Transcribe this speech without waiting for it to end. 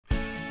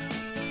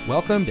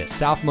Welcome to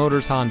South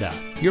Motors Honda,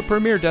 your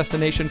premier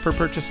destination for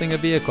purchasing a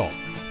vehicle.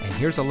 And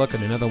here's a look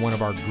at another one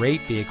of our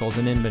great vehicles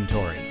in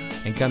inventory.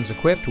 And comes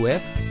equipped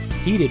with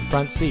heated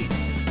front seats,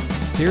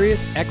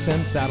 Sirius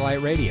XM satellite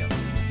radio,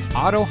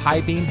 auto high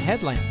beam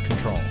headlamp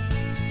control,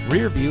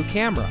 rear view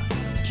camera,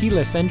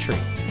 keyless entry,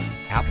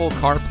 Apple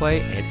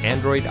CarPlay and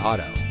Android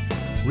Auto,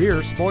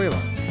 rear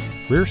spoiler,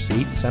 rear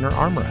seat center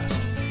armrest,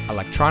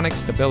 electronic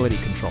stability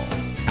control,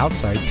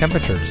 outside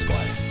temperature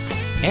display,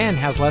 and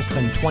has less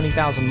than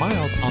 20,000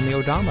 miles on the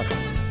odometer.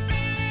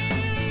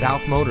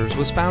 South Motors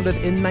was founded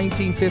in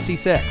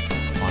 1956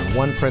 on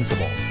one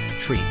principle: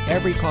 treat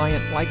every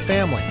client like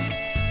family.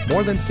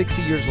 More than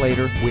 60 years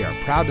later, we are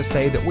proud to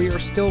say that we are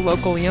still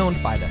locally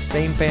owned by the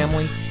same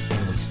family,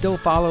 and we still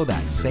follow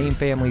that same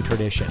family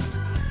tradition.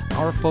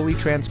 Our fully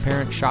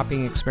transparent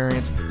shopping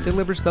experience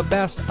delivers the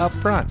best up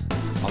front,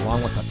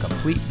 along with a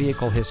complete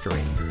vehicle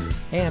history.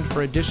 And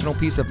for additional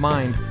peace of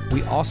mind,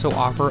 we also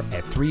offer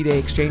a 3-day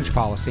exchange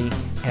policy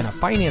and a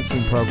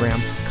financing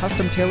program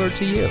custom tailored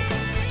to you.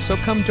 So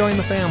come join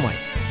the family.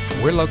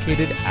 We're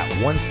located at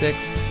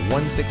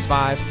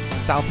 16165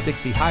 South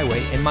Dixie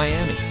Highway in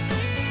Miami.